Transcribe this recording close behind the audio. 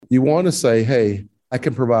You want to say, hey, I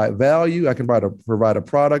can provide value. I can provide a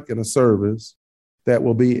product and a service that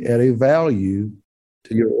will be at a value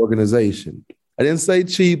to your organization. I didn't say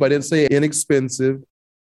cheap. I didn't say inexpensive.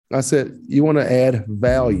 I said, you want to add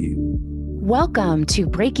value. Welcome to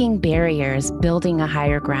Breaking Barriers, Building a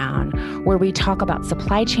Higher Ground, where we talk about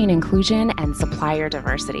supply chain inclusion and supplier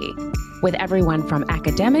diversity with everyone from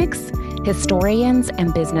academics, historians,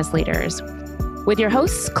 and business leaders. With your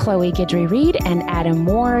hosts, Chloe Guidry-Reed and Adam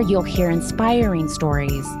Moore, you'll hear inspiring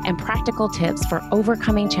stories and practical tips for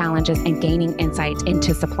overcoming challenges and gaining insight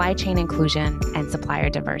into supply chain inclusion and supplier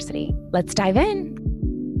diversity. Let's dive in.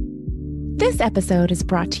 This episode is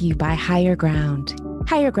brought to you by Higher Ground.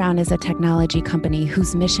 Higher Ground is a technology company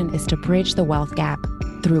whose mission is to bridge the wealth gap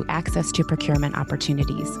through access to procurement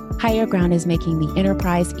opportunities. Higher Ground is making the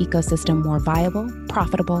enterprise ecosystem more viable,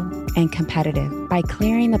 profitable, and competitive by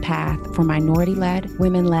clearing the path for minority-led,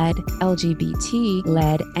 women-led,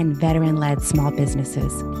 LGBT-led, and veteran-led small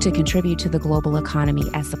businesses to contribute to the global economy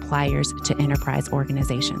as suppliers to enterprise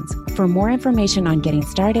organizations. For more information on getting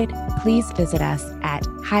started, please visit us at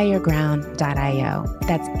higherground.io.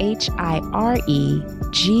 That's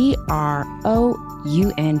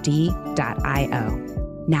HIREGROUND.io.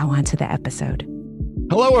 Now on to the episode.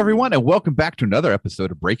 Hello, everyone, and welcome back to another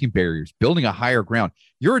episode of Breaking Barriers, Building a Higher Ground.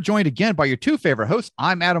 You're joined again by your two favorite hosts.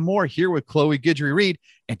 I'm Adam Moore here with Chloe Guidry-Reed,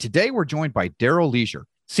 and today we're joined by Daryl Leisure,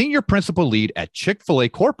 Senior Principal Lead at Chick-fil-A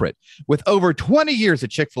Corporate. With over 20 years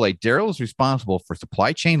at Chick-fil-A, Daryl is responsible for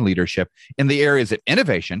supply chain leadership in the areas of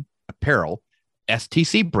innovation, apparel,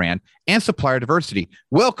 STC brand, and supplier diversity.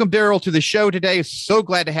 Welcome, Daryl, to the show today. So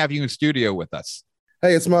glad to have you in studio with us.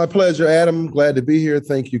 Hey, it's my pleasure, Adam. Glad to be here.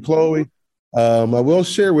 Thank you, Chloe. I will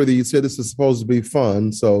share with you, you said this is supposed to be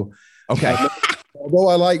fun. So, okay. Although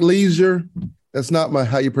I like leisure, that's not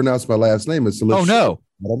how you pronounce my last name. It's LeSure. Oh, no.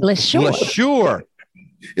 LeSure. LeSure.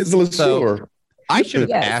 It's LeSure. So, I should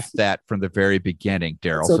have asked that from the very beginning,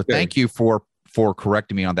 Daryl. Okay. So thank you for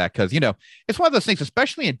correcting me on that. Because, it's one of those things,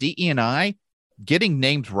 especially in DE&I, getting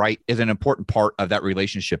names right is an important part of that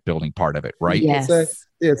relationship building part of it, right? Yes.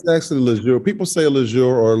 It's actually LeSure. People say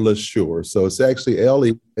LeSure or LeSure. So it's actually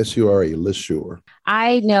LeSure, LeSure.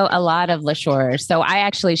 I know a lot of LeSure. So I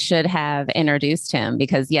actually should have introduced him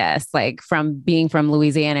because from being from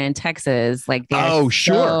Louisiana and Texas, of course.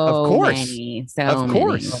 Many. So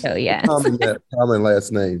yes. Common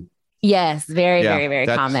last name. Yes. Very, very, very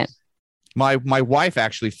common. My wife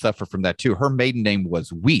actually suffered from that too. Her maiden name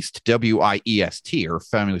was Wiest, W-I-E-S-T. Her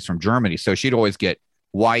family's from Germany. So she'd always get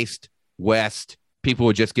Weist, West. People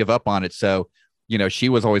would just give up on it. So, she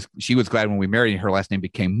was glad when we married and her last name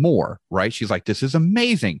became Moore, right? She's like, this is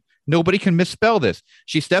amazing. Nobody can misspell this.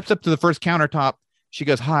 She steps up to the first countertop. She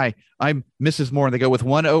goes, hi, I'm Mrs. Moore. And they go with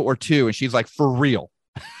 1 O or 2. And she's like, for real.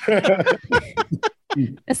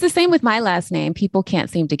 It's the same with my last name. People can't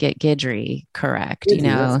seem to get Guidry correct,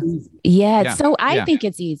 Yeah. So I think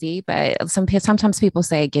it's easy, but sometimes people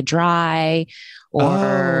say Guidry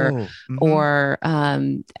or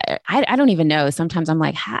I don't even know. Sometimes I'm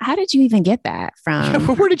like, how did you even get that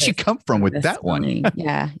from? Where did you come from with that one?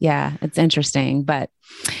 Yeah. It's interesting. But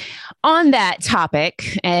on that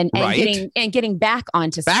topic and getting back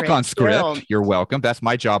onto script. Daryl, you're welcome. That's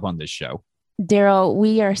my job on this show. Daryl,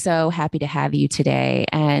 we are so happy to have you today,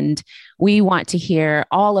 and we want to hear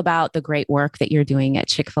all about the great work that you're doing at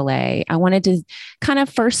Chick-fil-A. I wanted to kind of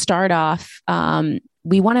first start off.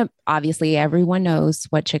 Obviously, everyone knows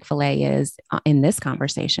what Chick-fil-A is in this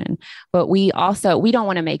conversation, but we don't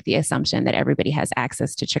want to make the assumption that everybody has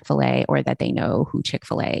access to Chick-fil-A or that they know who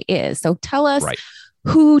Chick-fil-A is. So tell us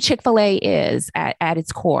who Chick-fil-A is at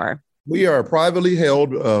its core. We are a privately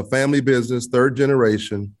held family business, third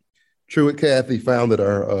generation. Truett Cathy founded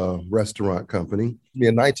our restaurant company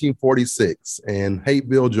in 1946 in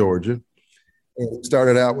Hateville, Georgia. And it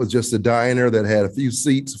started out with just a diner that had a few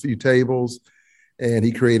seats, a few tables, and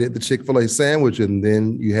he created the Chick-fil-A sandwich. And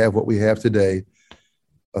then you have what we have today,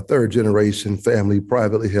 a third generation family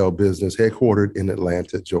privately held business headquartered in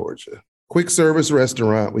Atlanta, Georgia. Quick service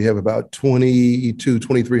restaurant. We have about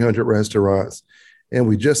 2,300 restaurants, and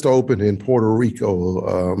we just opened in Puerto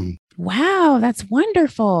Rico. Wow, that's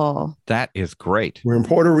wonderful. That is great. We're in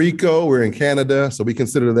Puerto Rico. We're in Canada. So we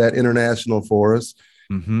consider that international for us.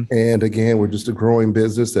 Mm-hmm. And again, we're just a growing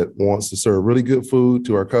business that wants to serve really good food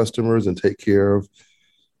to our customers and take care of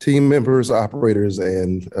team members, operators,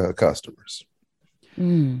 and customers.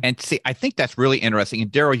 And see, I think that's really interesting. And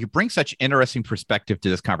Daryl, you bring such interesting perspective to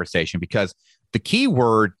this conversation because the key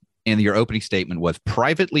word in your opening statement was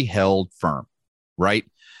privately held firm, right?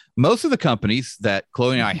 Most of the companies that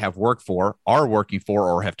Chloe and I have worked for, are working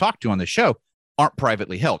for, or have talked to on the show aren't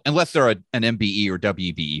privately held unless they're an MBE or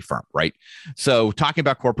WBE firm, right? So talking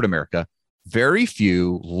about corporate America, very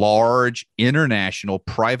few large international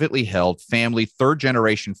privately held family third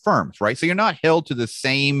generation firms, right? So you're not held to the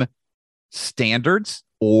same standards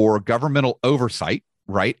or governmental oversight,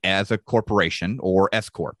 right, as a corporation or S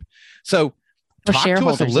corp. So talk to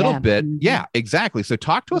us a little bit. Yeah, exactly. So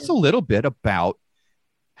talk to us a little bit about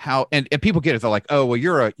how, and people get it. They're like, oh, well,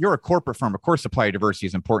 you're a corporate firm. Of course, supplier diversity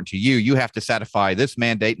is important to you. You have to satisfy this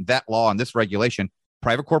mandate and that law and this regulation.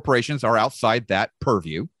 Private corporations are outside that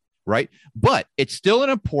purview, right? But it's still an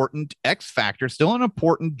important X factor, still an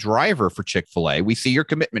important driver for Chick-fil-A. We see your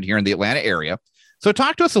commitment here in the Atlanta area. So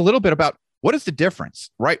talk to us a little bit about what is the difference,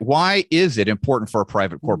 right? Why is it important for a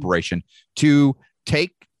private corporation to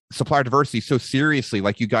take supplier diversity so seriously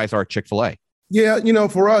like you guys are at Chick-fil-A? Yeah,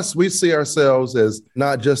 for us, we see ourselves as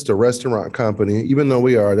not just a restaurant company, even though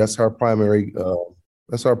we are. That's our primary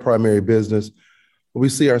business. But we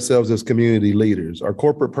see ourselves as community leaders. Our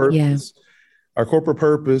corporate purpose,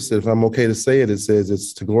 if I'm okay to say it, it says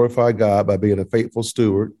it's to glorify God by being a faithful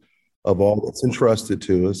steward of all that's entrusted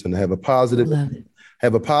to us and have a positive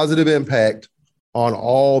impact on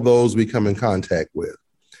all those we come in contact with.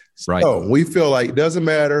 Right. So we feel like it doesn't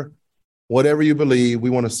matter whatever you believe, we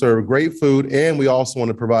want to serve great food and we also want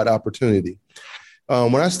to provide opportunity.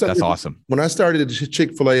 That's awesome. When I started at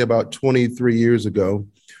Chick-fil-A about 23 years ago,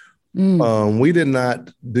 we did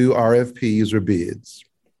not do RFPs or bids.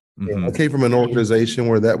 Mm-hmm. I came from an organization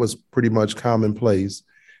where that was pretty much commonplace,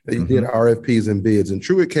 that you did RFPs and bids. And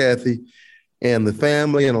Truett Cathy and the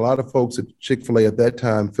family and a lot of folks at Chick-fil-A at that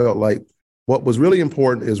time felt like what was really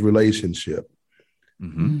important is relationship.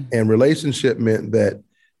 Mm-hmm. And relationship meant that,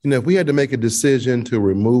 if we had to make a decision to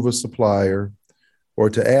remove a supplier or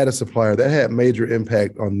to add a supplier, that had major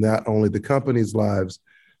impact on not only the company's lives,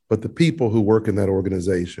 but the people who work in that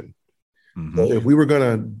organization. Mm-hmm. So if we were going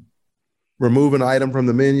to remove an item from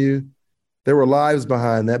the menu, there were lives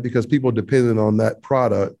behind that because people depended on that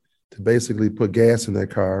product to basically put gas in their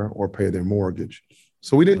car or pay their mortgage.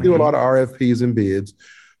 So we didn't do a lot of RFPs and bids.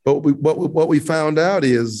 But what we found out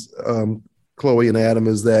is, Chloe and Adam,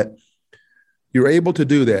 is that you're able to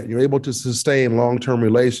do that. You're able to sustain long-term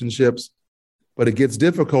relationships, but it gets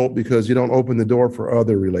difficult because you don't open the door for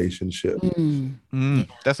other relationships.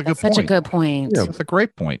 That's a good point. Such a good point. Yeah. That's a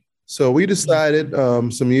great point. So we decided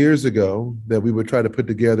some years ago that we would try to put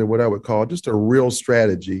together what I would call just a real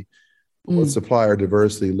strategy for what supplier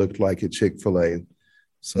diversity looked like at Chick-fil-A.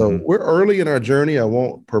 So we're early in our journey. I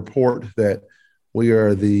won't purport that we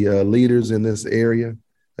are the leaders in this area.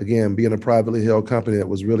 Again, being a privately held company that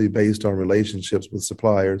was really based on relationships with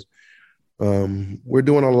suppliers. We're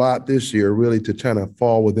doing a lot this year really to try to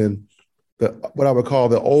fall within what I would call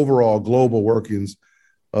the overall global workings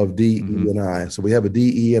of DE&I. So we have a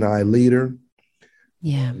DE&I leader,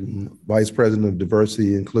 Vice President of Diversity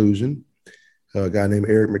and Inclusion, a guy named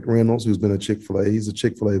Eric McReynolds, who's been a Chick-fil-A. He's a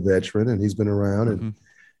Chick-fil-A veteran, and he's been around. And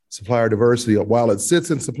supplier diversity, while it sits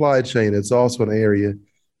in supply chain, it's also an area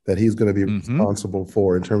that he's going to be responsible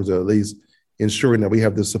for in terms of at least ensuring that we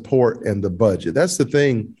have the support and the budget. That's the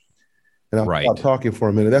thing. And I'll stop talking for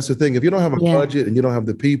a minute. That's the thing. If you don't have a budget and you don't have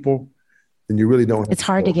the people, then you really don't have It's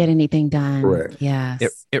hard to get anything done. Correct.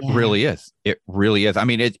 Yes. It really is. It really is. I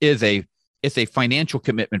mean, it's a financial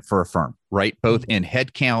commitment for a firm, right? Both in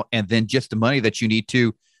headcount and then just the money that you need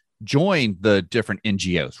to join the different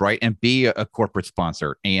NGOs, right? And be a corporate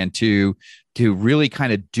sponsor and to really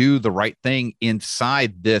kind of do the right thing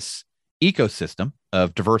inside this ecosystem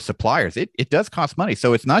of diverse suppliers. It does cost money.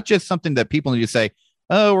 So it's not just something that people need to say,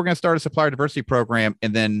 oh, we're going to start a supplier diversity program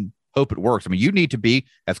and then hope it works. I mean, you need to be,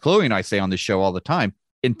 as Chloe and I say on this show all the time,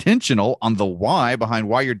 intentional on the why behind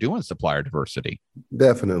why you're doing supplier diversity.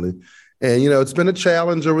 Definitely. And, it's been a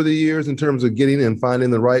challenge over the years in terms of getting and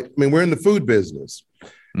finding the right, we're in the food business.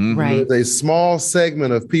 Right. There's a small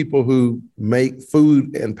segment of people who make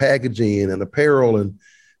food and packaging and apparel. And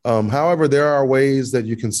however, there are ways that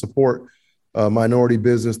you can support minority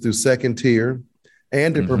business through second tier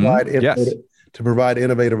and to provide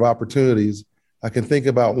innovative opportunities. I can think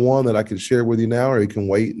about one that I can share with you now, or you can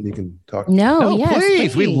wait and you can talk.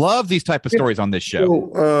 Please. We love these type of stories on this show.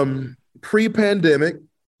 So, pre-pandemic,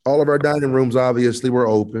 all of our dining rooms obviously were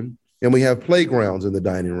open, and we have playgrounds in the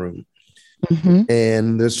dining room.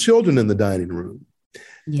 And there's children in the dining room.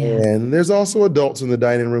 And there's also adults in the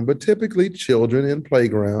dining room, but typically children in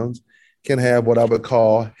playgrounds can have what I would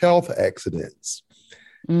call health accidents.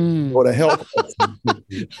 or the health.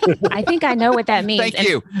 I think I know what that means. Thank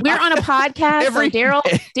you. We're on a podcast. So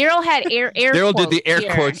Daryl had air Daryl did the air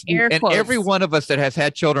here. quotes. And every one of us that has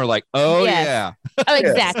had children are like, oh, Yes. yeah. Oh,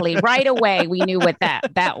 exactly. Right away, we knew what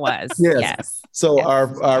that was. Yes. So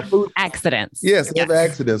our food accidents. Yes, we have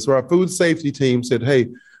accidents. So our food safety team said, hey,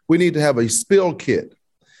 we need to have a spill kit.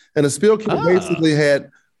 And a spill kit basically it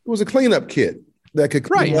was a cleanup kit that could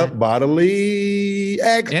clean up bodily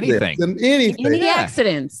accidents. Any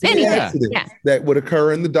accidents that would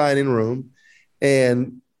occur in the dining room.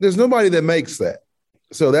 And there's nobody that makes that.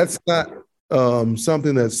 So that's not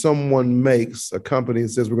something that someone makes, a company that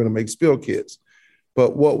says we're going to make spill kits.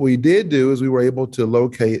 But what we did do is we were able to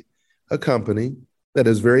locate a company that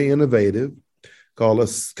is very innovative.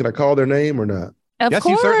 Can I call their name or not? Yes,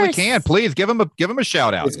 you certainly can. Please give them a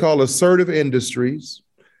shout out. It's called Assertive Industries.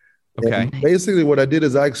 Okay. And basically, what I did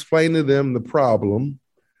is I explained to them the problem,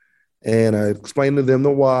 and I explained to them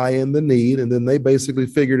the why and the need, and then they basically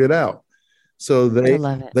figured it out. So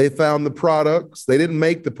they found the products. They didn't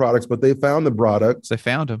make the products, but they found the products. They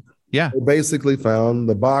found them. Yeah. They basically found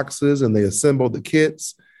the boxes, and they assembled the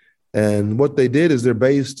kits. And what they did is they're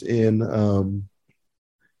based in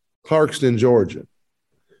Clarkston, Georgia.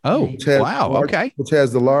 Oh, wow. Okay. Which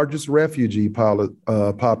has the largest refugee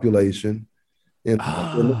population in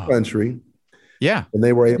the country. Yeah. And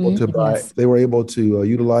they were able to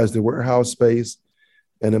utilize the warehouse space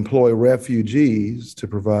and employ refugees to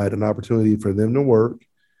provide an opportunity for them to work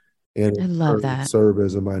and I love that. Serve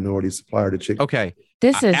as a minority supplier to Chick-fil-A. Okay.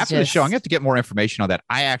 This is after the show, I'm going to have to get more information on that.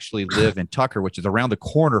 I actually live in Tucker, which is around the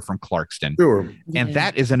corner from Clarkston. Sure. And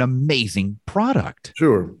that is an amazing product.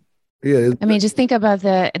 Sure. Yeah. I mean, just think about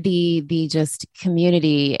the just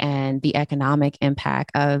community and the economic impact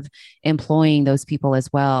of employing those people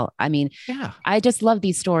as well. I mean, I just love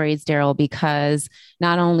these stories, Daryl, because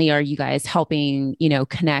not only are you guys helping,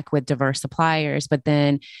 connect with diverse suppliers, but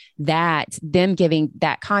then them giving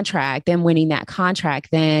that contract, them winning that contract,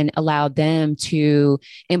 then allowed them to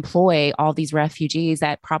employ all these refugees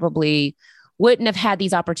that probably wouldn't have had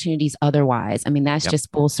these opportunities otherwise. I mean, that's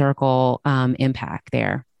just full circle impact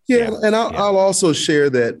there. Yeah, and I'll also share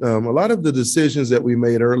that a lot of the decisions that we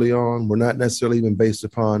made early on were not necessarily even based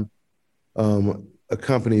upon a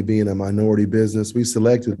company being a minority business. We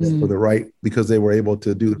selected them because they were able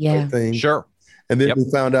to do the right thing. Sure. And then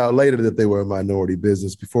we found out later that they were a minority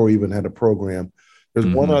business before we even had a program. There's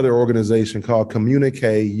one other organization called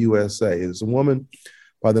Communique USA. It's a woman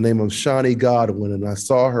by the name of Shani Godwin, and I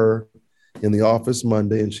saw her in the office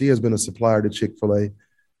Monday, and she has been a supplier to Chick-fil-A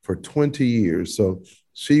for 20 years. So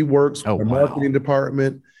she works for the marketing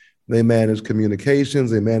department. They manage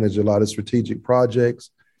communications. They manage a lot of strategic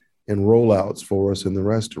projects and rollouts for us in the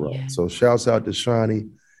restaurant. Yeah. So shouts out to Shani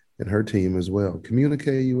and her team as well.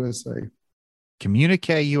 Communique USA.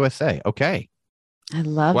 Communique USA. Okay. I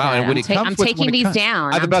love that. And when I'm taking these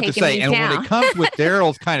down. I was about to say, and when it comes with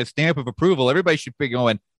Daryl's kind of stamp of approval, everybody should be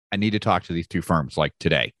going, I need to talk to these two firms like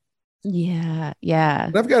today. Yeah. Yeah.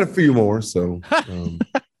 And I've got a few more. So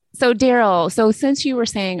So Daryl, since you were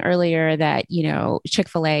saying earlier that,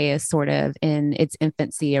 Chick-fil-A is sort of in its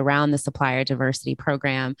infancy around the supplier diversity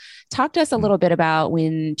program, talk to us a little bit about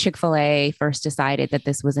when Chick-fil-A first decided that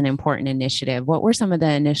this was an important initiative. What were some of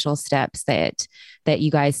the initial steps that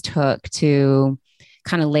you guys took to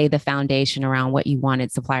kind of lay the foundation around what you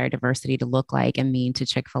wanted supplier diversity to look like and mean to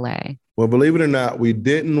Chick-fil-A? Well, believe it or not, we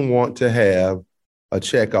didn't want to have a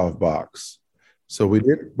checkoff box. So we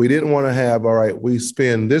didn't want to have, all right, we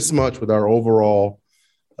spend this much with our overall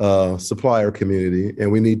supplier community,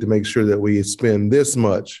 and we need to make sure that we spend this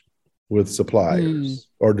much with suppliers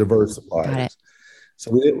or diverse suppliers.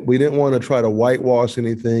 So we didn't want to try to whitewash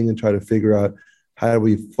anything and try to figure out how do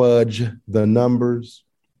we fudge the numbers.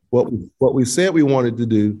 What we said we wanted to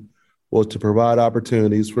do was to provide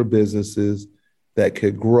opportunities for businesses that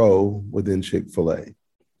could grow within Chick-fil-A.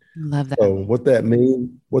 Love that. So what that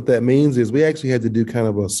means is we actually had to do kind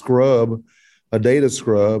of a data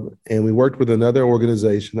scrub, and we worked with another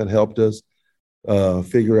organization that helped us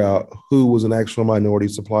figure out who was an actual minority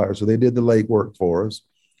supplier. So they did the legwork for us,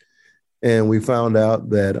 and we found out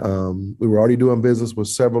that we were already doing business with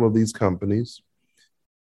several of these companies.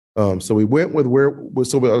 So we went with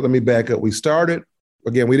let me back up. We started,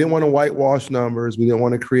 again, we didn't want to whitewash numbers. We didn't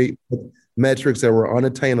want to create metrics that were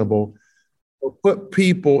unattainable. Put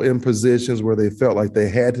people in positions where they felt like they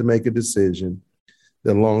had to make a decision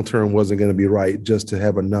that long-term wasn't going to be right just to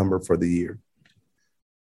have a number for the year.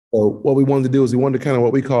 So what we wanted to do is we wanted to kind of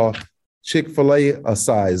what we call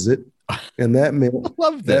Chick-fil-A-size it. And that meant,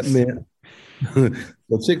 well,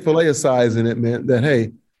 Chick-fil-A-sizing it meant that,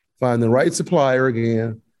 hey, find the right supplier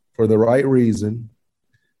again for the right reason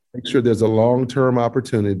make sure there's a long-term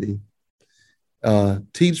opportunity,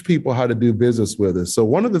 teach people how to do business with us. So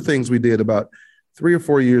one of the things we did about 3 or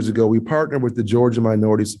 4 years ago, we partnered with the Georgia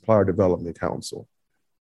Minority Supplier Development Council.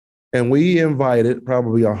 And we invited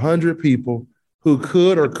probably 100 people who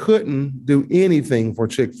could or couldn't do anything for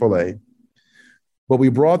Chick-fil-A. But we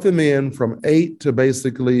brought them in from 8 to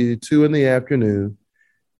basically 2 in the afternoon.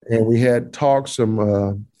 And we had talks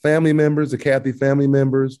from family members, the Cathy family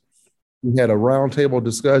members. We had a roundtable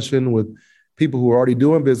discussion with people who were already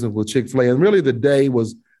doing business with Chick-fil-A. And really the day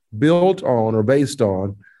was built on or based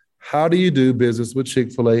on how do you do business with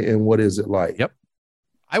Chick-fil-A and what is it like? Yep.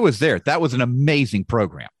 I was there. That was an amazing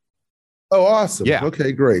program. Oh, awesome. Yeah.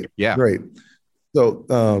 Okay, great. Yeah. Great. So,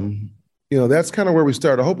 that's kind of where we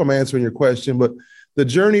start. I hope I'm answering your question, but the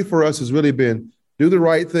journey for us has really been do the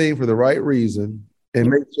right thing for the right reason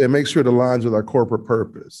and make sure it aligns with our corporate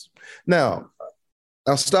purpose. Now,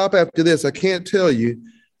 I'll stop after this. I can't tell you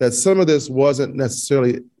that some of this was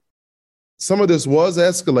escalated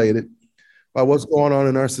by what's going on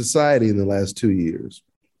in our society in the last 2 years.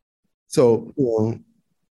 So,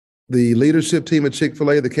 the leadership team at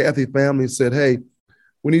Chick-fil-A, the Cathy family said, hey,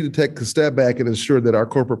 we need to take a step back and ensure that our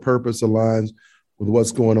corporate purpose aligns with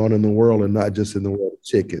what's going on in the world and not just in the world of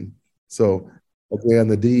chicken. So again,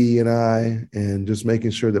 the DE&I and just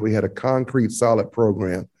making sure that we had a concrete, solid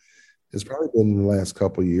program has probably been in the last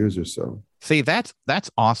couple of years or so. See, that's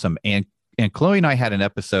awesome. And Chloe and I had an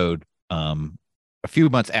episode a few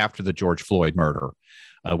months after the George Floyd murder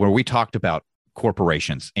where we talked about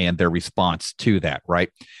corporations and their response to that, right?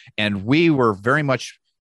 And we were very much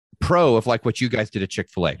pro of like what you guys did at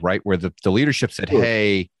Chick-fil-A, right? Where the leadership said, Sure.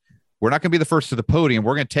 Hey, we're not going to be the first to the podium.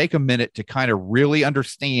 We're going to take a minute to kind of really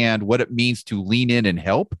understand what it means to lean in and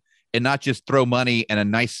help and not just throw money and a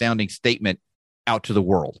nice sounding statement out to the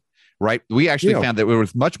world, right? We actually found that there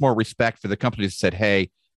was much more respect for the companies that said,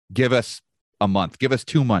 hey, give us a month, give us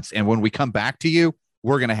 2 months. And when we come back to you,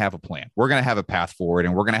 we're going to have a plan. We're going to have a path forward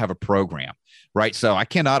and we're going to have a program, right? So I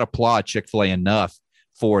cannot applaud Chick-fil-A enough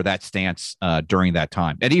for that stance during that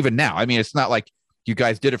time. And even now, I mean, it's not like you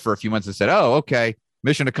guys did it for a few months and said, oh, okay,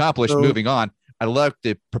 mission accomplished, moving on. I love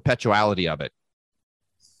the perpetuality of it.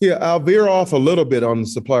 Yeah, I'll veer off a little bit on the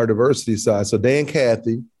supplier diversity side. So Dan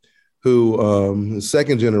Cathy, who is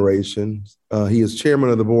second generation, he is chairman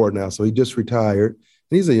of the board now. So he just retired.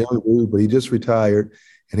 And he's a young dude, but he just retired.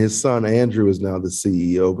 And his son, Andrew, is now the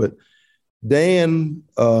CEO. But Dan,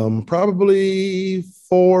 probably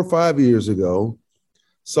 4 or 5 years ago,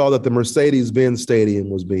 saw that the Mercedes-Benz Stadium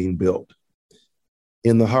was being built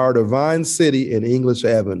in the heart of Vine City and English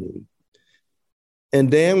Avenue. And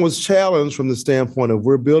Dan was challenged from the standpoint of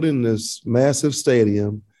we're building this massive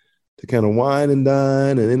stadium to kind of wine and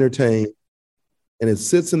dine and entertain. And it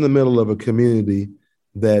sits in the middle of a community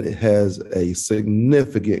that has a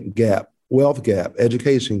significant gap, wealth gap,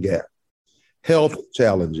 education gap, health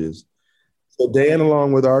challenges. So Dan,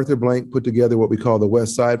 along with Arthur Blank, put together what we call the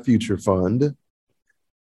West Side Future Fund.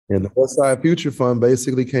 And the West Side Future Fund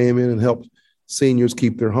basically came in and helped seniors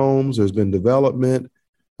keep their homes. There's been development.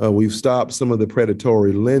 We've stopped some of the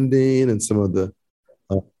predatory lending and some of the,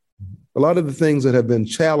 a lot of the things that have been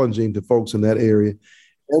challenging to folks in that area.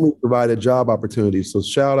 And we provided job opportunities. So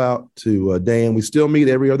shout out to Dan. We still meet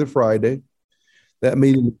every other Friday. That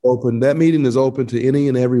meeting is open. That meeting is open to any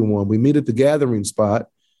and everyone. We meet at the Gathering Spot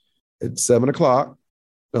at 7:00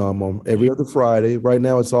 on every other Friday. Right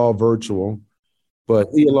now, it's all virtual. But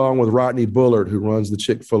he, along with Rodney Bullard, who runs the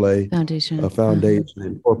Chick-fil-A Foundation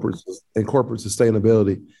and corporate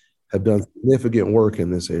sustainability, have done significant work in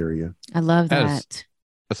this area. I love that.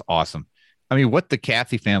 That's awesome. I mean, what the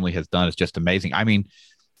Cathy family has done is just amazing. I mean,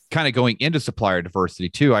 kind of going into supplier diversity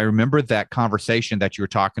too. I remember that conversation that you were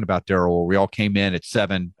talking about, Daryl, where we all came in at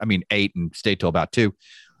 8 and stayed till about 2.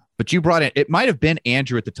 But you brought in, it might have been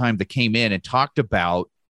Andrew at the time that came in and talked about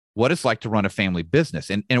what it's like to run a family business.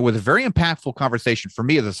 And it was a very impactful conversation for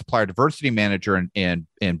me as a supplier diversity manager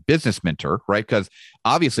and business mentor, right? Because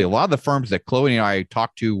obviously a lot of the firms that Chloe and I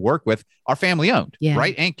talk to, work with, are family owned,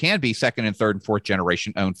 right? And can be second and third and fourth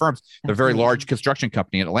generation owned firms. They're a very large construction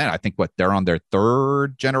company in Atlanta. I think they're on their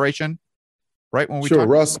 3rd generation, right? When we talk,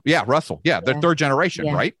 Russell. Yeah, Russell. Yeah, they're 3rd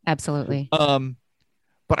generation, right? Absolutely. But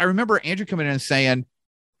I remember Andrew coming in and saying,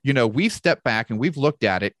 you know, we've stepped back and we've looked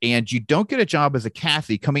at it, and you don't get a job as a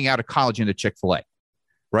Cathy coming out of college into Chick-fil-A,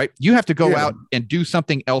 right? You have to go out and do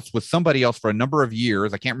something else with somebody else for a number of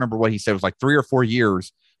years. I can't remember what he said. It was like 3 or 4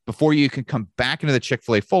 years before you can come back into the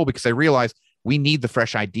Chick-fil-A fold, because I realized we need the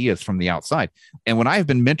fresh ideas from the outside. And when I've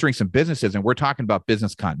been mentoring some businesses and we're talking about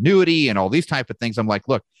business continuity and all these type of things, I'm like,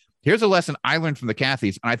 look, here's a lesson I learned from the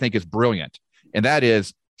Cathys and I think is brilliant. And that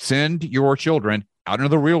is, send your children out into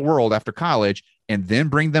the real world after college, and then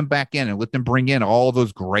bring them back in and let them bring in all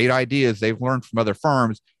those great ideas they've learned from other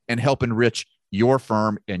firms and help enrich your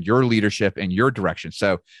firm and your leadership and your direction.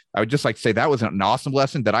 So I would just like to say that was an awesome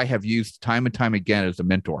lesson that I have used time and time again as a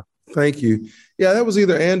mentor. Thank you. Yeah, that was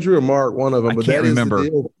either Andrew or Mark, one of them. But I can't remember.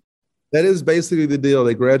 That is basically the deal.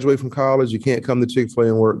 They graduate from college. You can't come to Chick-fil-A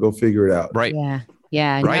and work. Go figure it out. Right. Yeah.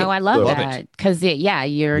 Yeah. Right. No, I love Love that because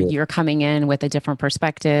you're coming in with a different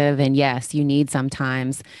perspective. And yes, you need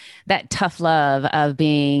sometimes that tough love of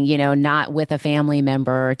being, not with a family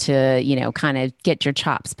member to, kind of get your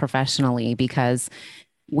chops professionally, because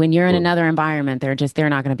when you're in another environment, they're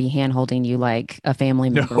not going to be hand holding you like a family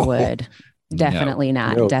member would. Definitely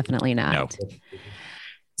not. No. Definitely not. No.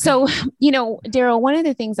 So, Daryl, one of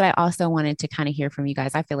the things that I also wanted to kind of hear from you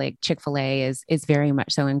guys, I feel like Chick-fil-A is very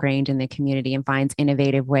much so ingrained in the community and finds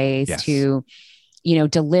innovative ways to,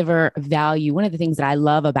 deliver value. One of the things that I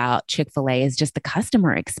love about Chick-fil-A is just the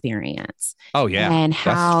customer experience. Oh, yeah. And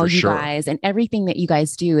how you sure. guys and everything that you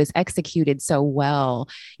guys do is executed so well.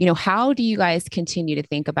 How do you guys continue to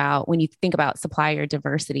think about when you think about supplier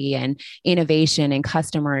diversity and innovation and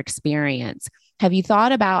customer experience? Have you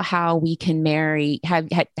thought about how we can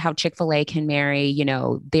how Chick-fil-A can marry,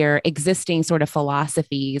 their existing sort of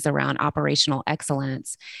philosophies around operational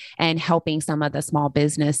excellence and helping some of the small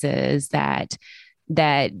businesses that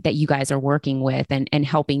you guys are working with and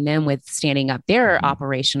helping them with standing up their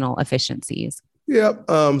operational efficiencies? Yeah.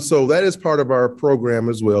 So that is part of our program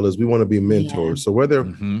as well, as we want to be mentors. Yeah. So whether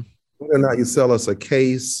or not you sell us a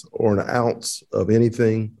case or an ounce of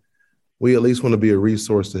anything, we at least want to be a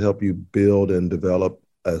resource to help you build and develop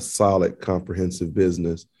a solid, comprehensive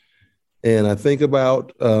business. And I think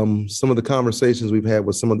about some of the conversations we've had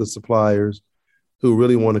with some of the suppliers who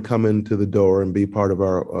really want to come into the door and be part of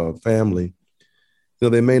our family.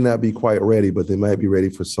 They may not be quite ready, but they might be ready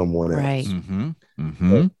for someone else.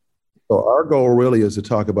 Right. So our goal really is to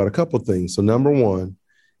talk about a couple of things. So number one,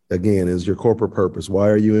 again, is your corporate purpose. Why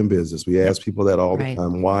are you in business? We ask people that all the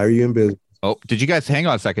time. Why are you in business? Oh, did you guys hang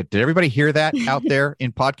on a second? Did everybody hear that out there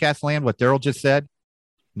in podcast land? What Daryl just said?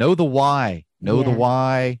 Know the why. Know the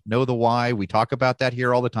why. Know the why. We talk about that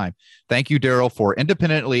here all the time. Thank you, Daryl, for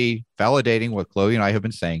independently validating what Chloe and I have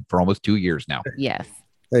been saying for almost 2 years now. Yes.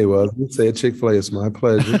 Hey, well, you say Chick-fil-A, it's my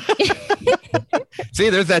pleasure. See,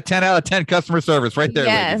 there's that 10 out of 10 customer service right there.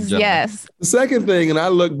 Yes. The second thing, and I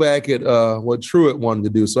look back at what Truett wanted to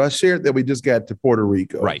do. So I shared that we just got to Puerto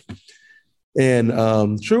Rico. Right. And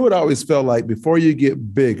Truett always felt like before you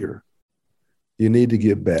get bigger, you need to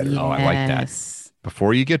get better. Yes. Oh, I like that.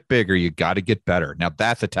 Before you get bigger, you got to get better. Now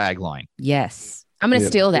that's a tagline. Yes. I'm going to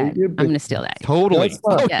steal that. I'm going to steal that. Totally.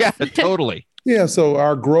 Oh, yes. yeah, totally. Yeah. So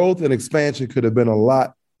our growth and expansion could have been a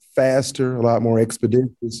lot faster, a lot more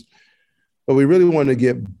expeditious, but we really want to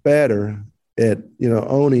get better at,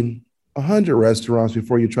 owning 100 restaurants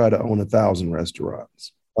before you try to own 1,000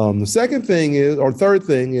 restaurants. The third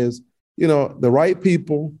thing is, the right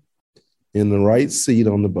people in the right seat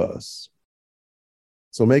on the bus.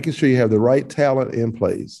 So making sure you have the right talent in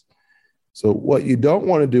place. So what you don't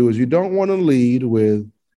want to do is you don't want to lead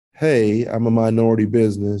with, hey, I'm a minority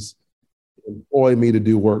business, employ me to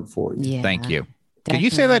do work for you. Yeah, thank you. definitely. Can you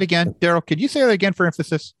say that again, Daryl? Could you say that again for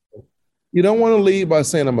emphasis? You don't want to lead by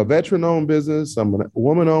saying I'm a veteran-owned business, I'm a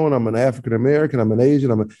woman-owned, I'm an African-American, I'm an Asian.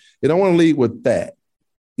 You don't want to lead with that.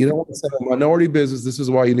 You don't want to say I'm a minority business, this is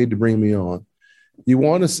why you need to bring me on. You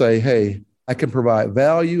want to say, hey, I can provide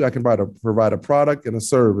value. I can provide a product and a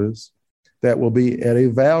service that will be at a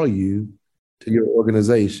value to your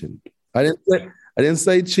organization. I didn't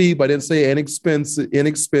say cheap. I didn't say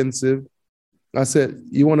inexpensive. I said,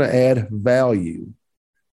 you want to add value.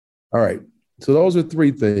 All right. So those are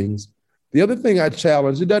three things. The other thing I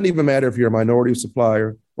challenge, it doesn't even matter if you're a minority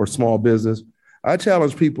supplier or small business. I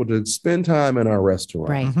challenge people to spend time in our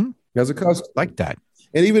restaurant as a customer. Like that.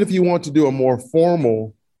 And even if you want to do a more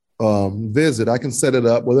formal visit, I can set it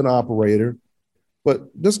up with an operator,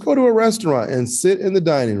 but just go to a restaurant and sit in the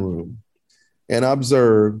dining room and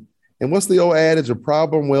observe. And what's the old adage? A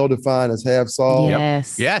problem well defined is half solved.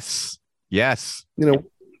 Yes. Yes.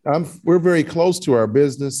 We're very close to our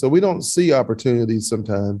business, so we don't see opportunities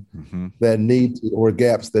sometimes or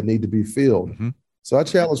gaps that need to be filled. So I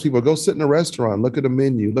challenge people, go sit in a restaurant, look at the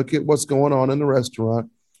menu, look at what's going on in the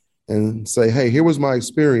restaurant and say, hey, here was my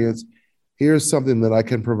experience. Here's something that I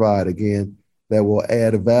can provide, again, that will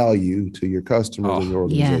add value to your customers and your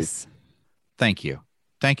organization. Yes. Thank you.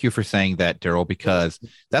 Thank you for saying that, Daryl, because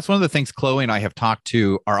that's one of the things Chloe and I have talked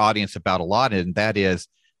to our audience about a lot, and that is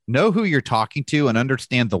know who you're talking to and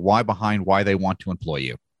understand the why behind why they want to employ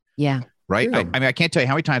you. Yeah. Right. Yeah. I can't tell you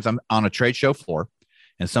how many times I'm on a trade show floor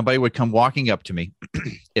and somebody would come walking up to me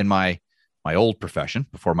in my old profession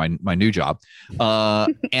before my new job.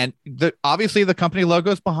 And obviously the company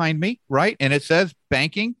logo is behind me, right? And it says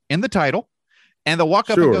banking in the title. And they'll walk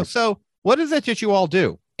up and go, so what is it that you all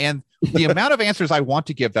do? And the amount of answers I want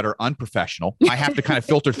to give that are unprofessional, I have to kind of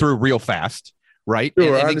filter through real fast. Right.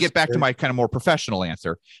 Sure, and then get back to my kind of more professional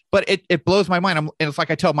answer. But it blows my mind. And it's like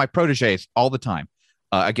I tell my proteges all the time.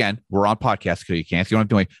 Again, we're on podcast, so you can't see what I'm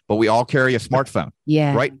doing, but we all carry a smartphone.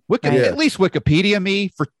 Yeah. Right. At least Wikipedia me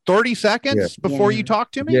for 30 seconds before you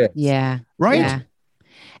talk to me. Yeah. Right. Yeah.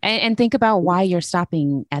 And think about why you're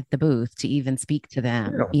stopping at the booth to even speak to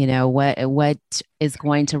them. Yeah. You know, what is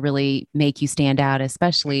going to really make you stand out,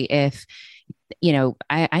 especially if, you know,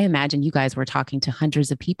 I imagine you guys were talking to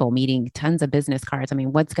hundreds of people, meeting tons of business cards. I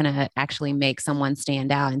mean, what's going to actually make someone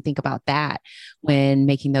stand out? And think about that when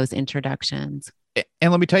making those introductions.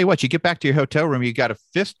 And let me tell you what, you get back to your hotel room, you got a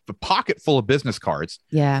pocket full of business cards,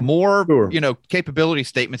 more, capability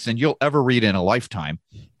statements than you'll ever read in a lifetime.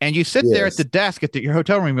 And you sit there at the desk at your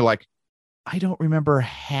hotel room, you're like, I don't remember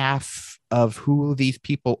half of who these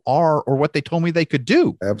people are or what they told me they could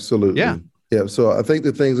do. Absolutely. Yeah. So I think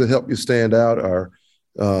the things that help you stand out are,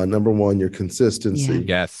 number one, your consistency.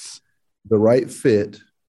 Yes. The right fit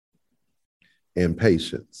and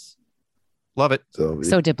patience. Love it.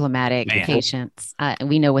 So diplomatic. Patience.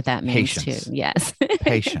 We know what that means too. Yes.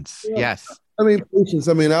 Patience. Yes. I mean, patience.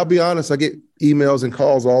 I mean, I'll be honest. I get emails and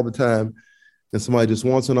calls all the time, and somebody just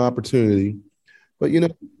wants an opportunity. But, you know,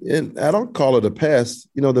 and I don't call it a pest.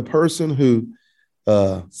 You know, the person who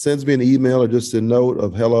sends me an email or just a note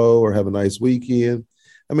of hello or have a nice weekend.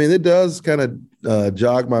 I mean, it does kind of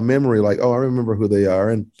jog my memory, like, oh, I remember who they are.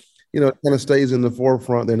 And, you know, it kind of stays in the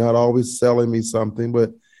forefront. They're not always selling me something,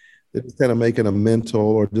 but it's kind of making a mental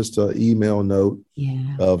or just an email note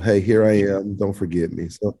of, hey, here I am. Don't forget me.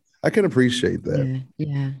 So I can appreciate that.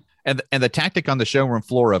 Yeah. And the tactic on the showroom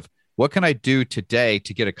floor of what can I do today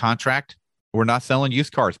to get a contract? We're not selling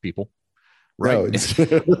used cars, people. Right. No,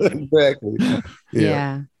 exactly.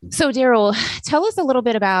 Yeah. So Daryl, tell us a little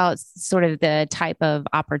bit about sort of the type of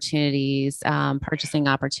opportunities, purchasing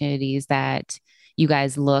opportunities that you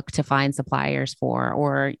guys look to find suppliers for,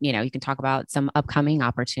 or, you know, you can talk about some upcoming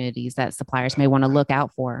opportunities that suppliers may want to look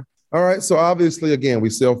out for. All right. So obviously, again, we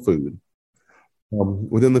sell food.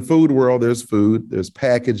 Within the food world, there's food, there's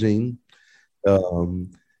packaging. You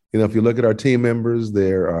know, if you look at our team members,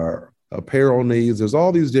 there are apparel needs. There's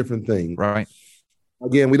all these different things. Right.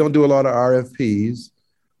 Again, we don't do a lot of RFPs,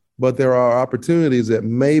 but there are opportunities that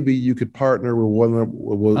maybe you could partner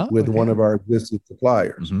with one of our existing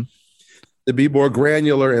suppliers. Mm-hmm. To be more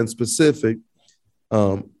granular and specific,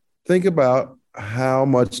 think about how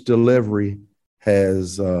much delivery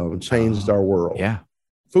has changed our world. Yeah.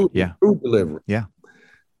 Food delivery. Yeah.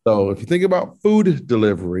 So if you think about food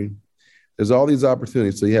delivery, there's all these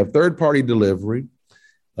opportunities. So you have third-party delivery.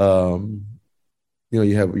 You know,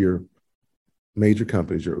 you have your major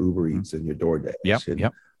companies, your Uber Eats and your DoorDash, and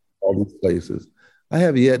all these places. I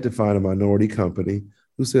have yet to find a minority company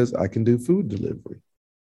who says I can do food delivery.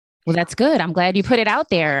 Well, that's good. I'm glad you put it out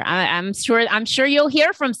there. I'm sure you'll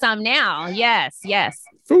hear from some now. Yes.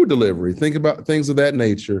 Food delivery. Think about things of that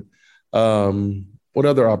nature. What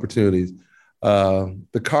other opportunities?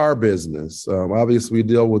 The car business. Obviously, we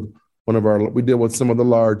deal with some of the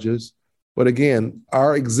largest. But again,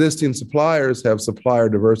 our existing suppliers have supplier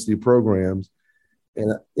diversity programs.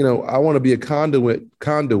 And, you know, I want to be a conduit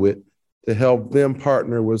to help them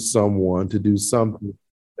partner with someone to do something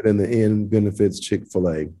that in the end benefits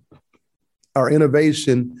Chick-fil-A. Our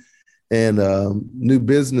innovation and new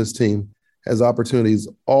business team has opportunities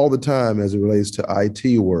all the time as it relates to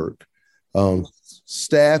IT work,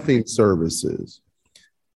 staffing services.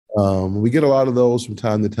 We get a lot of those from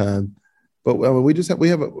time to time. But I mean,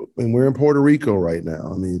 and we're in Puerto Rico right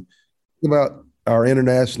now. I mean, think about our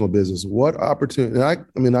international business. What opportunity?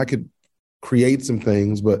 And I could create some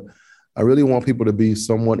things, but I really want people to be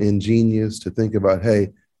somewhat ingenious to think about, hey,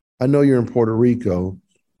 I know you're in Puerto Rico.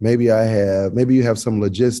 Maybe you have some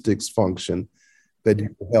logistics function that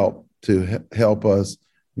you can help us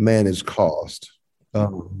manage cost.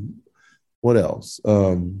 What else?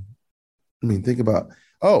 I mean, think about,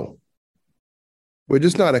 we're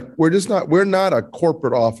not a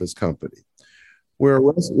corporate office company.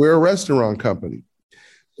 We're a restaurant company.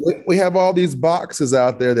 We have all these boxes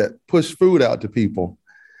out there that push food out to people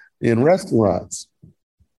in restaurants,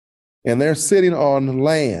 and they're sitting on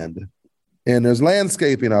land, and there's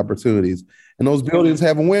landscaping opportunities, and those buildings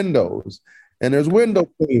have windows, and there's window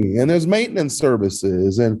cleaning, and there's maintenance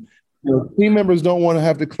services, and team members don't want to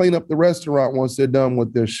have to clean up the restaurant once they're done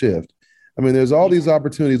with their shift. I mean, there's all these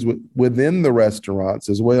opportunities within the restaurants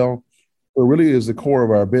as well. It really is the core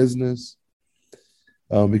of our business.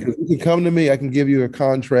 Because you can come to me, I can give you a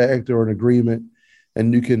contract or an agreement,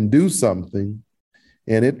 and you can do something,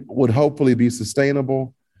 and it would hopefully be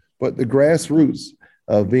sustainable. But the grassroots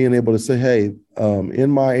of being able to say, hey,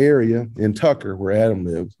 in my area, in Tucker, where Adam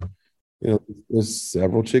lives, there's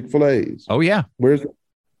several Chick-fil-A's. Oh, yeah.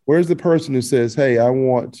 Where's the person who says, hey, I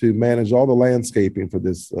want to manage all the landscaping for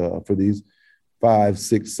this, for these 5,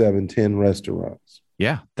 6, 7, 10 restaurants?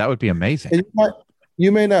 Yeah, that would be amazing. And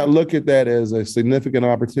you may not look at that as a significant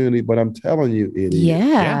opportunity, but I'm telling you, it is.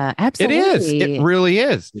 Yeah, absolutely. It is. It really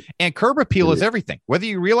is. And curb appeal is everything. Whether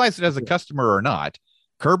you realize it as a customer or not,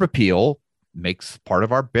 curb appeal makes part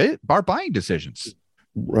of our buying decisions.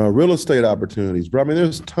 Real estate opportunities. But I mean,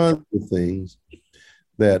 there's tons of things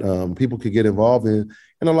that people could get involved in.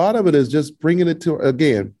 And a lot of it is just bringing it to,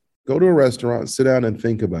 again, go to a restaurant, sit down and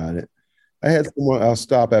think about it. I'll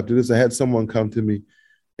stop after this. I had someone come to me,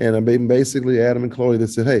 and I'm basically Adam and Chloe that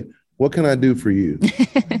said, hey, what can I do for you?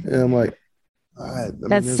 And I'm like,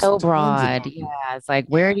 that's so broad. Yeah. It's like,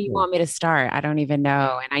 where do you want me to start? I don't even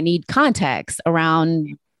know. And I need context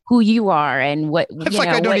around who you are and what. It's like,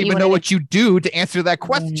 I don't even know what you do to answer that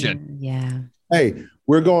question. Yeah. Hey,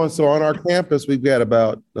 so on our campus, we've got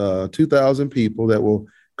about 2,000 people that will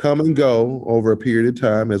come and go over a period of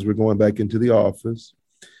time as we're going back into the office.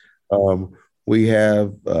 We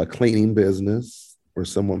have a cleaning business where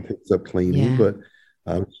someone picks up cleaning, but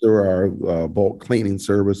I'm sure our bulk cleaning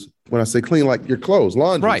service, when I say clean, like your clothes,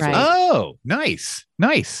 laundry. Right. Oh, nice.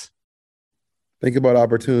 Think about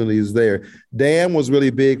opportunities there. Dan was really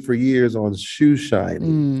big for years on shoe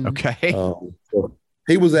shining. Okay. So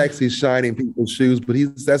he was actually shining people's shoes, but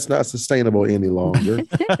that's not sustainable any longer.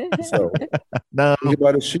 So no. Think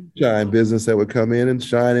about a shoe shine business that would come in and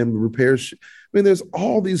shine and repair. I mean, there's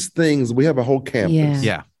all these things. We have a whole campus.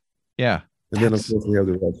 Yeah. And then, of course, we have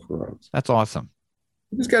the restaurants. That's awesome.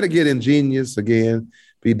 You just got to get ingenious again,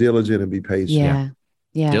 be diligent and be patient.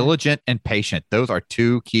 Yeah. Diligent and patient. Those are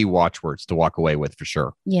two key watchwords to walk away with for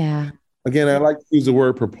sure. Yeah. Again, I like to use the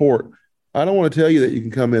word purport. I don't want to tell you that you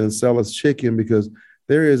can come in and sell us chicken, because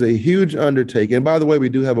there is a huge undertaking. And by the way, we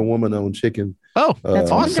do have a woman-owned chicken. Oh,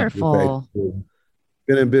 that's wonderful.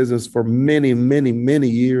 Been in business for many, many, many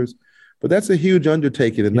years, but that's a huge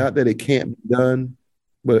undertaking. And not that it can't be done,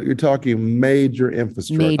 but you're talking major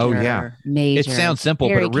infrastructure. Major. It sounds simple,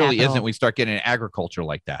 very but it really capital. isn't. We start getting agriculture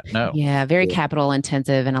like that. No. Yeah, very capital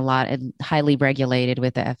intensive and highly regulated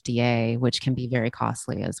with the FDA, which can be very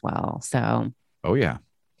costly as well. So. Oh yeah.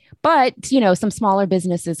 But, some smaller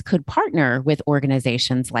businesses could partner with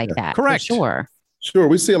organizations like that. Correct. For sure. Sure.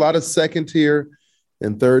 We see a lot of second tier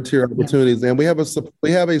and third tier opportunities. And we have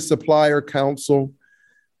a supplier council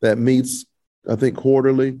that meets, I think,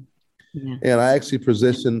 quarterly. Yeah. And I actually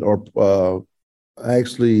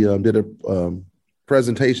did a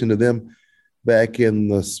presentation to them back in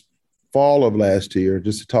the fall of last year,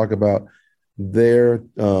 just to talk about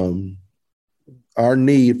our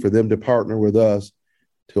need for them to partner with us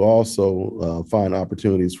to also find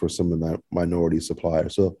opportunities for some of the minority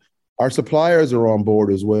suppliers. So our suppliers are on board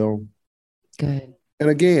as well. Good. And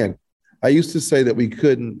again, I used to say that we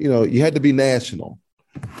couldn't, you had to be national.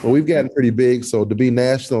 Well, we've gotten pretty big. So to be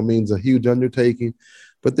national means a huge undertaking,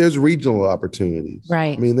 but there's regional opportunities.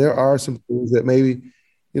 Right. I mean, there are some things that maybe,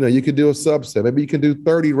 you could do a subset. Maybe you can do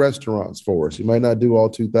 30 restaurants for us. You might not do all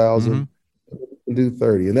 2,000, you can do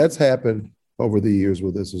 30. And that's happened over the years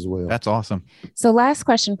with this as well. That's awesome. So last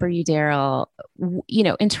question for you, Daryl,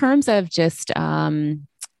 in terms of just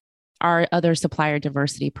our other supplier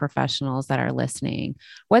diversity professionals that are listening,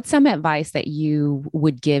 what's some advice that you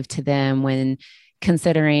would give to them when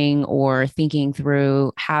considering or thinking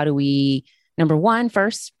through how do we, number one,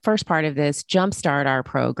 first part of this, jumpstart our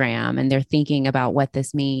program, and they're thinking about what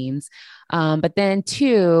this means. But then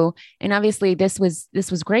two, and obviously this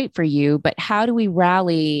was great for you, but how do we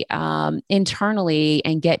rally internally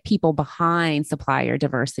and get people behind supplier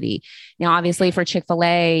diversity? Now, obviously for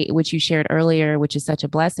Chick-fil-A, which you shared earlier, which is such a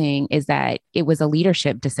blessing, is that it was a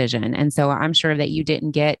leadership decision. And so I'm sure that you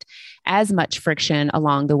didn't get as much friction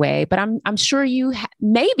along the way, but I'm sure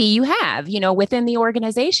maybe you have, within the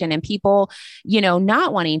organization and people,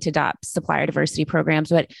 not wanting to adopt supplier diversity programs,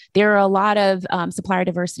 but there are a lot of supplier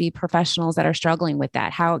diversity professionals that are struggling with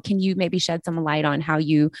that. How can you maybe shed some light on how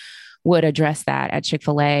you would address that at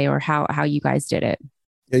Chick-fil-A, or how you guys did it?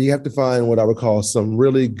 Yeah, you have to find what I would call some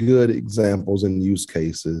really good examples and use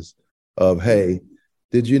cases of, hey,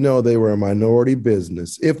 did you know they were a minority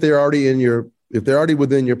business? If they're already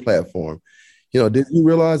within your platform, did you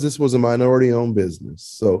realize this was a minority owned business?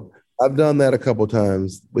 So I've done that a couple of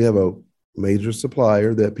times. We have a major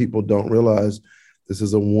supplier that people don't realize this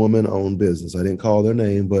is a woman-owned business. I didn't call their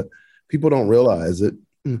name, but people don't realize it.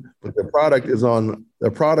 But their product is on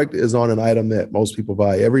an item that most people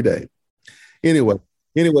buy every day. Anyway,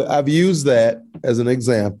 I've used that as an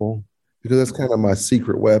example because that's kind of my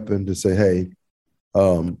secret weapon to say, hey,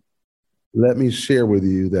 let me share with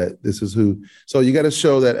you that this is who. So you got to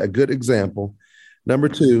show that a good example. Number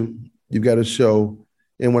two, you've got to show,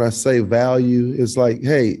 and when I say value, it's like,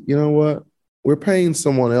 hey, you know what? We're paying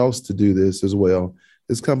someone else to do this as well.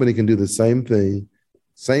 This company can do the same thing,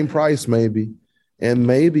 same price maybe, and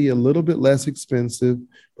maybe a little bit less expensive.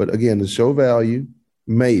 But again, to show value,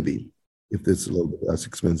 maybe, if this is a little bit less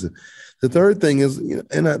expensive. The third thing is,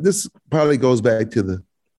 this probably goes back to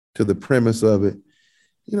the premise of it.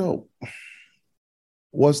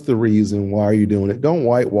 What's the reason? Why are you doing it? Don't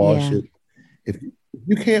whitewash it. If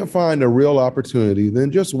you can't find a real opportunity,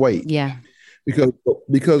 then just wait. Yeah. Because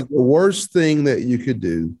the worst thing that you could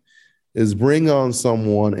do is bring on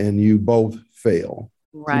someone and you both fail.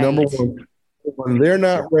 Right. Number one, when they're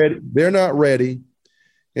not ready,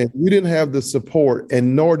 and you didn't have the support,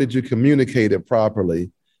 and nor did you communicate it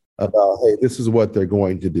properly about, hey, this is what they're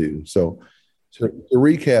going to do. So to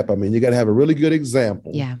recap, I mean, you got to have a really good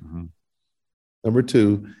example. Yeah. Mm-hmm. Number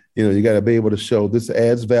two, you got to be able to show this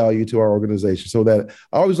adds value to our organization, so that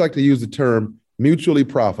I always like to use the term mutually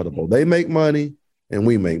profitable. They make money and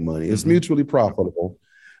we make money. It's mutually profitable.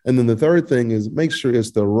 And then the third thing is make sure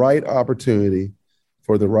it's the right opportunity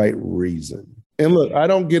for the right reason. And look, I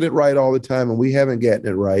don't get it right all the time, and we haven't gotten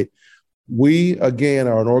it right. We, again,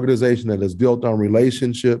 are an organization that is built on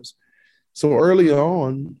relationships. So early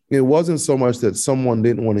on, it wasn't so much that someone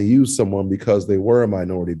didn't want to use someone because they were a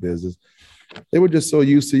minority business. They were just so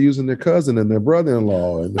used to using their cousin and their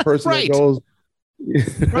brother-in-law and the person Right. that goes.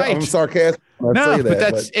 Right. I'm sarcastic when I say that. But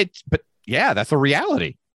that's it. But yeah, that's a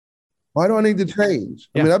reality. Why do I need to change?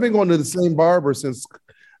 Yeah. I mean, I've been going to the same barber since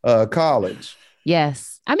college. Yes.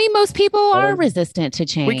 I mean, most people are resistant to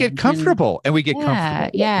change. We get comfortable and we get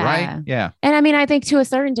comfortable. Yeah. Right. Yeah. And I mean, I think to a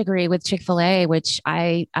certain degree with Chick-fil-A, which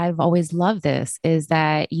I've always loved this, is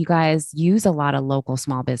that you guys use a lot of local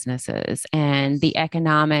small businesses, and the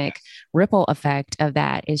economic ripple effect of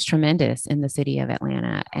that is tremendous in the city of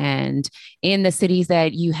Atlanta and in the cities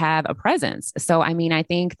that you have a presence. So, I mean, I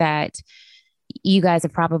think that you guys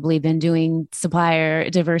have probably been doing supplier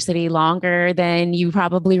diversity longer than you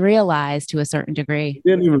probably realized to a certain degree.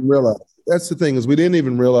 We didn't even realize. That's the thing, is we didn't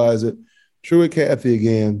even realize it. Truett Cathy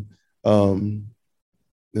again. I'll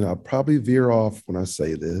probably veer off when I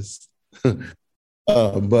say this,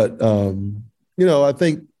 but I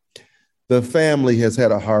think the family has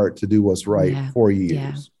had a heart to do what's right for years.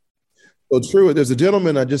 Yeah. So Truett, there's a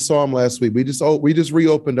gentleman, I just saw him last week. We just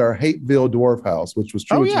reopened our Hateville Dwarf House, which was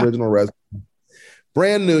Truett's original restaurant.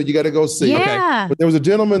 Brand new, you got to go see. Yeah. Okay. But there was a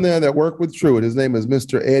gentleman there that worked with Truett. His name is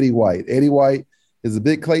Mr. Eddie White. Eddie White is a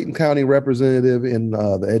big Clayton County representative in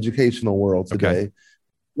the educational world today. Okay.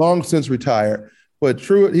 Long since retired. But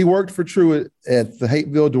Truett, he worked for Truett at the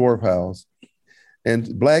Hateville Dwarf House,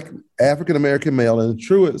 and Black African-American male. And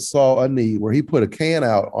Truett saw a need where he put a can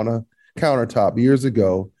out on a countertop years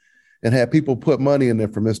ago and had people put money in there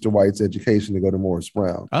for Mr. White's education to go to Morris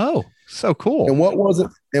Brown. Oh, so cool. And what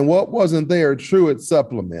wasn't there, Truett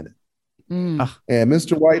supplemented. And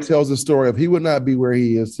Mr. White tells the story of he would not be where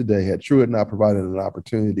he is today had Truett not provided an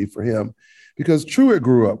opportunity for him, because Truett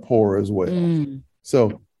grew up poor as well.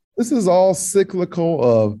 So this is all cyclical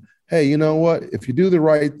of, hey, you know what? If you do the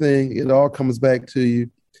right thing, it all comes back to you.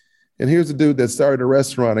 And here's a dude that started a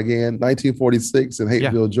restaurant again, 1946 in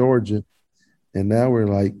Hateville, Georgia. And now we're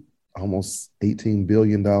like almost $18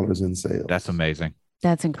 billion in sales. That's amazing.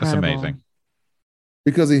 That's incredible. That's amazing.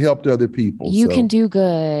 Because he helped other people. You can do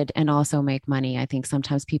good and also make money. I think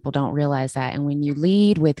sometimes people don't realize that. And when you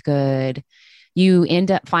lead with good, you end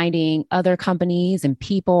up finding other companies and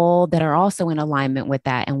people that are also in alignment with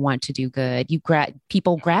that and want to do good.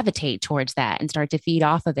 People gravitate towards that and start to feed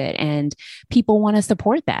off of it. And people want to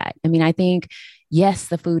support that. I mean, I think, yes,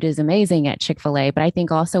 the food is amazing at Chick-fil-A, but I think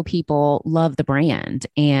also people love the brand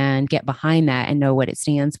and get behind that and know what it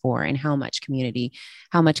stands for and how much community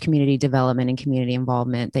development and community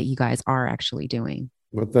involvement that you guys are actually doing.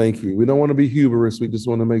 Well, thank you. We don't want to be hubris. We just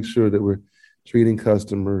want to make sure that we're treating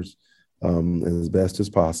customers as best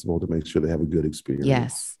as possible to make sure they have a good experience.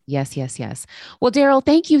 Yes. Well, Daryl,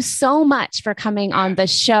 thank you so much for coming on the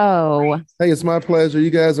show. Hey, it's my pleasure.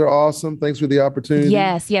 You guys are awesome. Thanks for the opportunity.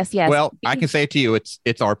 Yes. Well, I can say it to you.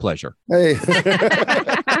 It's our pleasure. Hey.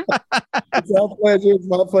 It's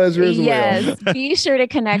my pleasure as well. Yes, be sure to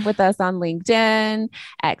connect with us on LinkedIn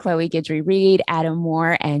at Chloe Guidry Reed, Adam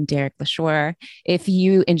Moore, and Derek LaShore. If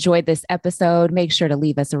you enjoyed this episode, make sure to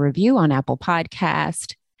leave us a review on Apple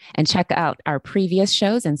Podcast and check out our previous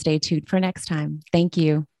shows and stay tuned for next time. Thank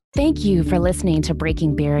you. Thank you for listening to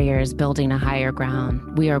Breaking Barriers, Building a Higher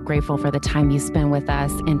Ground. We are grateful for the time you spend with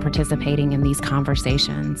us and participating in these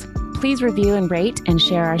conversations. Please review and rate and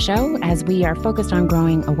share our show as we are focused on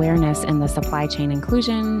growing awareness in the supply chain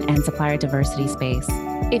inclusion and supplier diversity space.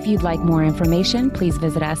 If you'd like more information, please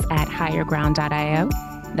visit us at higherground.io.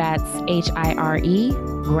 That's HIRE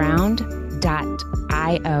ground.io.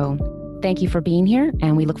 Thank you for being here,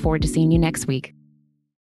 and we look forward to seeing you next week.